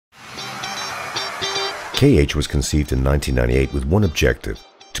KH was conceived in 1998 with one objective: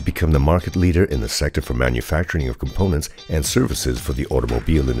 to become the market leader in the sector for manufacturing of components and services for the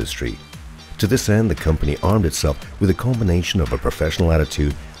automobile industry. To this end, the company armed itself with a combination of a professional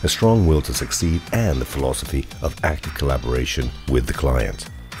attitude, a strong will to succeed, and the philosophy of active collaboration with the client.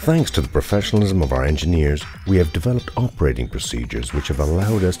 Thanks to the professionalism of our engineers, we have developed operating procedures which have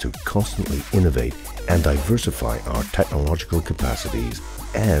allowed us to constantly innovate and diversify our technological capacities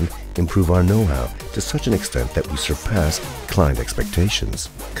and improve our know-how to such an extent that we surpass client expectations.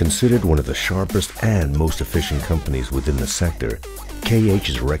 Considered one of the sharpest and most efficient companies within the sector, KH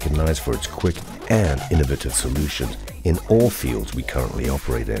is recognized for its quick and innovative solutions in all fields we currently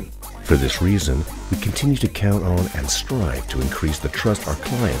operate in. For this reason, we continue to count on and strive to increase the trust our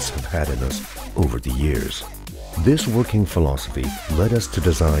clients have had in us over the years. This working philosophy led us to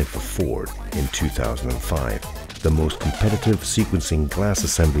design for Ford in 2005 the most competitive sequencing glass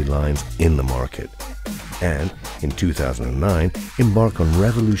assembly lines in the market, and in 2009 embark on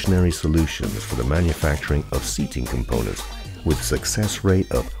revolutionary solutions for the manufacturing of seating components with a success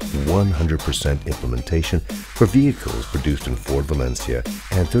rate of 100% implementation for vehicles produced in Ford Valencia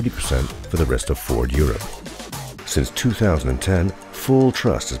and 30% for the rest of Ford Europe. Since 2010, full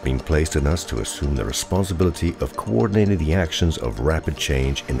trust has been placed in us to assume the responsibility of coordinating the actions of rapid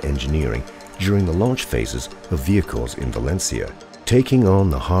change in engineering during the launch phases of vehicles in Valencia, taking on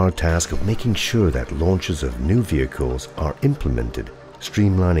the hard task of making sure that launches of new vehicles are implemented,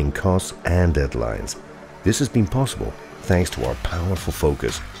 streamlining costs and deadlines. This has been possible thanks to our powerful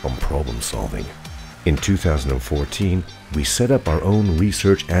focus on problem solving. In 2014, we set up our own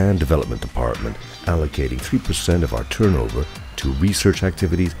research and development department, allocating 3% of our turnover to research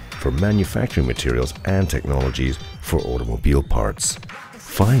activities for manufacturing materials and technologies for automobile parts.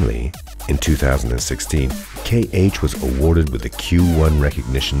 Finally, in 2016, KH was awarded with the Q1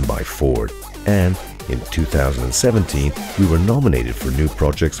 recognition by Ford, and in 2017, we were nominated for new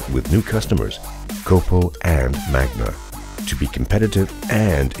projects with new customers, Copo and Magna. To be competitive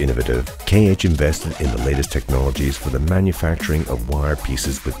and innovative, KH invested in the latest technologies for the manufacturing of wire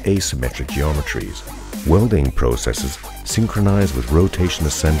pieces with asymmetric geometries, welding processes synchronized with rotation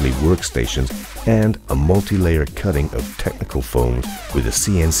assembly workstations, and a multi-layer cutting of technical foams with a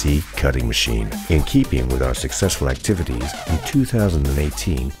CNC cutting machine. In keeping with our successful activities, in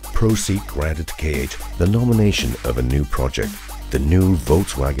 2018, ProSeat granted to KH the nomination of a new project, the new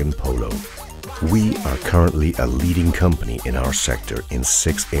Volkswagen Polo. We are currently a leading company in our sector in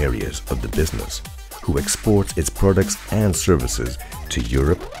 6 areas of the business, who exports its products and services to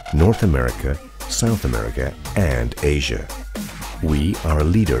Europe, North America, South America, and Asia. We are a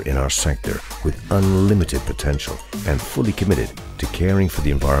leader in our sector with unlimited potential and fully committed to caring for the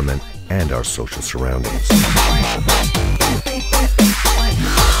environment and our social surroundings.